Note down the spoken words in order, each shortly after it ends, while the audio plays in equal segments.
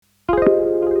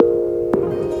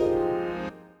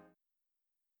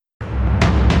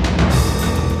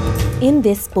In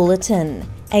this bulletin,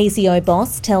 ASIO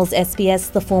boss tells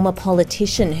SBS the former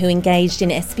politician who engaged in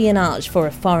espionage for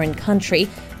a foreign country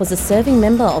was a serving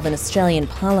member of an Australian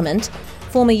parliament.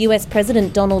 Former US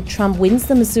President Donald Trump wins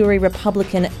the Missouri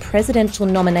Republican presidential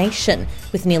nomination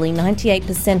with nearly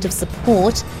 98% of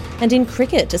support. And in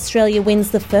cricket, Australia wins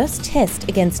the first test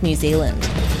against New Zealand.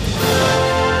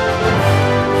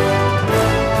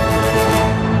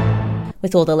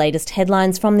 With all the latest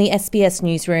headlines from the SBS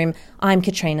newsroom, I'm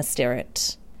Katrina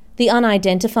Stirrett. The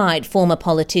unidentified former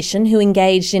politician who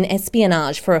engaged in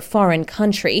espionage for a foreign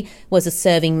country was a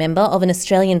serving member of an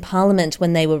Australian parliament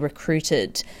when they were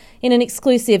recruited. In an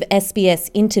exclusive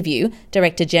SBS interview,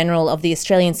 Director General of the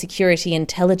Australian Security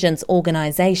Intelligence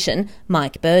Organisation,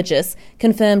 Mike Burgess,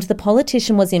 confirmed the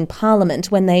politician was in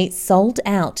Parliament when they sold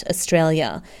out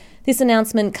Australia. This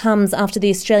announcement comes after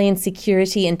the Australian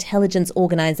Security Intelligence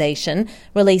Organisation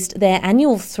released their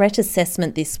annual threat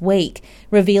assessment this week,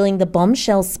 revealing the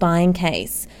bombshell spying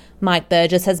case. Mike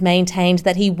Burgess has maintained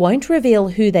that he won't reveal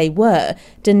who they were,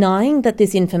 denying that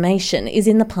this information is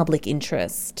in the public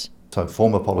interest. So,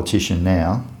 former politician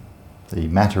now, the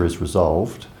matter is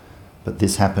resolved, but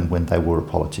this happened when they were a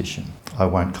politician. I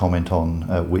won't comment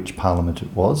on which parliament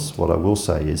it was. What I will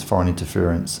say is foreign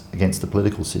interference against the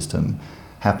political system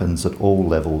happens at all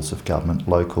levels of government,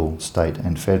 local, state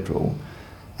and federal,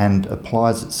 and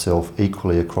applies itself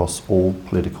equally across all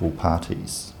political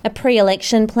parties. A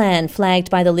pre-election plan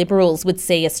flagged by the Liberals would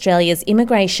see Australia's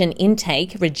immigration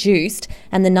intake reduced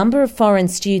and the number of foreign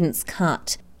students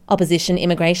cut. Opposition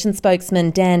immigration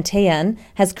spokesman Dan Tehan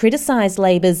has criticised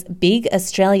Labor's Big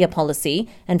Australia policy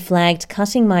and flagged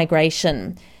cutting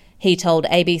migration. He told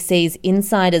ABC's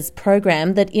Insiders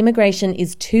program that immigration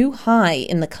is too high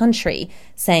in the country,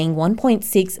 saying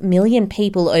 1.6 million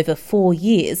people over 4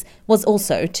 years was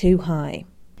also too high.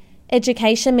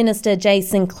 Education Minister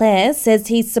Jason Clare says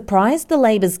he's surprised the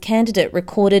Labor's candidate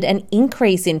recorded an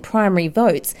increase in primary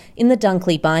votes in the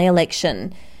Dunkley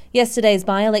by-election. Yesterday's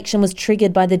by-election was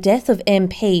triggered by the death of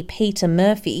MP Peter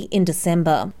Murphy in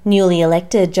December. Newly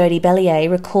elected Jodie Bellier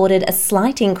recorded a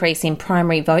slight increase in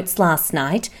primary votes last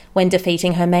night when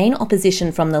defeating her main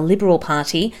opposition from the Liberal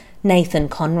Party, Nathan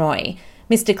Conroy.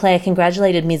 Mr Clare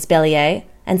congratulated Ms Bellier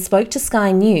and spoke to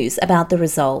Sky News about the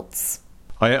results.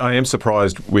 I am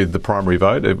surprised with the primary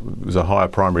vote. It was a higher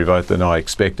primary vote than I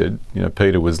expected.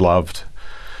 Peter was loved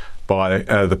by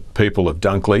the people of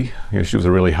Dunkley. She was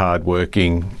a really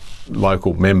hard-working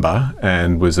local member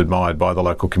and was admired by the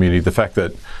local community. The fact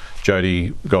that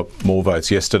Jodie got more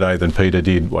votes yesterday than Peter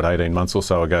did, 18 months or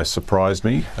so ago, surprised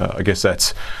me. I guess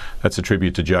that's a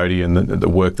tribute to Jodie and the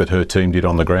work that her team did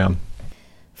on the ground.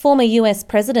 Former US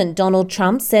President Donald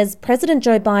Trump says President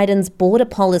Joe Biden's border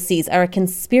policies are a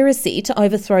conspiracy to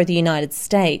overthrow the United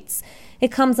States.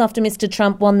 It comes after Mr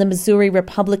Trump won the Missouri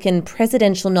Republican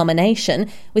presidential nomination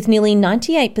with nearly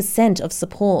 98% of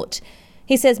support.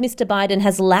 He says Mr Biden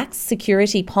has lax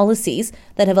security policies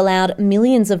that have allowed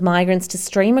millions of migrants to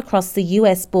stream across the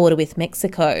US border with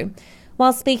Mexico.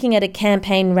 While speaking at a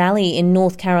campaign rally in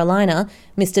North Carolina,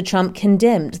 Mr Trump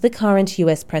condemned the current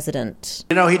US president.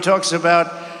 He talks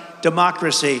about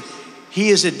democracy. He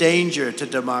is a danger to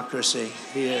democracy.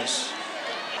 He is.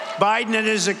 Biden and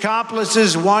his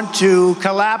accomplices want to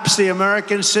collapse the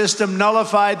American system,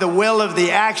 nullify the will of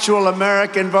the actual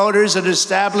American voters, and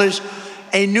establish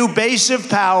a new base of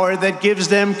power that gives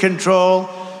them control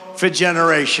for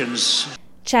generations.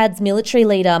 Chad's military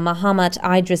leader Mahamat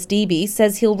Idris Deby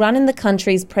says he'll run in the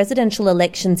country's presidential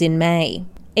elections in May.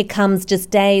 It comes just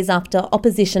days after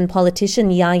opposition politician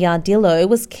Yahya Dillo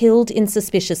was killed in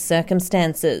suspicious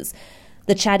circumstances.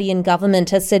 The Chadian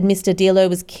government has said Mr Dillo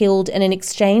was killed in an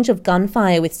exchange of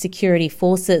gunfire with security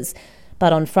forces.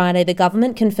 But on Friday, the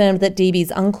government confirmed that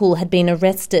Deby's uncle had been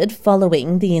arrested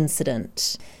following the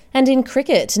incident. And in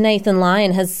cricket, Nathan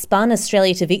Lyon has spun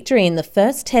Australia to victory in the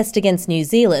first test against New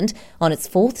Zealand on its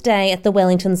fourth day at the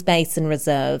Wellington's Basin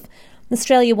Reserve.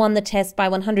 Australia won the test by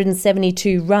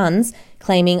 172 runs,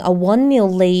 claiming a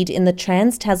 1-0 lead in the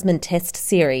Trans-Tasman Test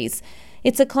Series.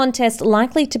 It's a contest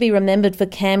likely to be remembered for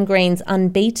Cam Green's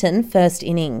unbeaten first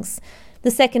innings.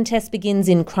 The second test begins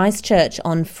in Christchurch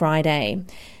on Friday.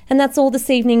 And that's all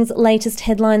this evening's latest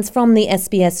headlines from the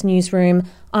SBS newsroom.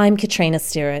 I'm Katrina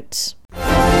Stirrett.